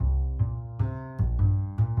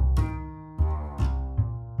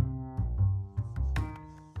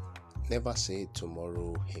Never say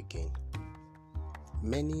tomorrow again.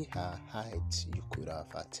 Many are heights you could have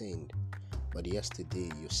attained, but yesterday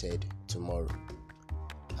you said tomorrow,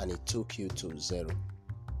 and it took you to zero.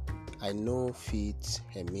 I know feet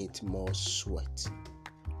emit more sweat,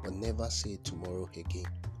 but never say tomorrow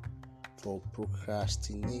again. For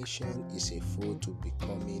procrastination is a foe to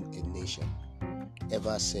becoming a nation.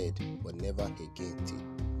 Ever said, but never again till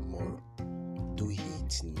tomorrow. Do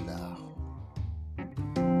it now.